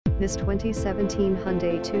This 2017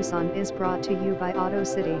 Hyundai Tucson is brought to you by Auto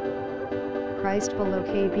City. Priced below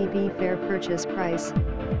KBB fair purchase price.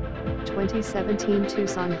 2017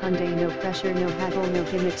 Tucson Hyundai, no pressure, no haggle, no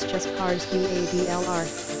gimmicks, just cars. VABLR.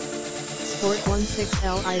 Sport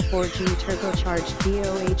 16Li 4G turbocharged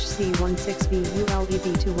DOHC 16V ULEV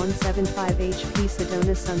to 175 HP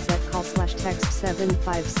Sedona Sunset. Call /text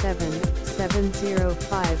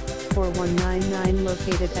 757-705-4199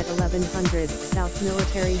 located at 1100 South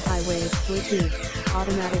Military Highway. Bluetooth,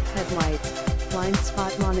 automatic headlights, blind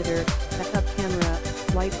spot monitor, backup camera,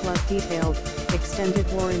 white glove detailed,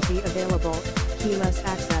 extended warranty available, keyless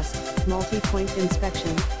access, multi-point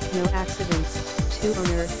inspection, no accidents,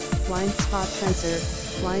 2-owner, blind spot sensor,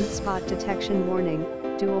 blind spot detection warning,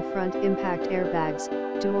 dual front impact airbags,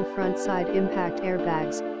 dual front side impact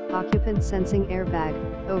airbags, occupant sensing airbag,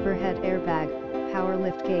 overhead airbag, power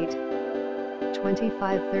lift gate.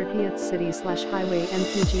 25 30th City/Highway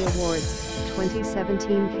MPG Awards,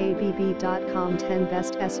 2017 KBB.com 10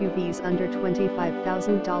 Best SUVs under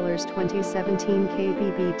 $25,000 2017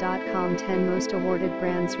 KBB.com 10 Most Awarded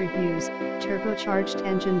Brands Reviews. Turbocharged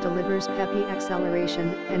engine delivers peppy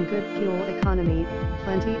acceleration and good fuel economy,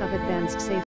 plenty of advanced safety.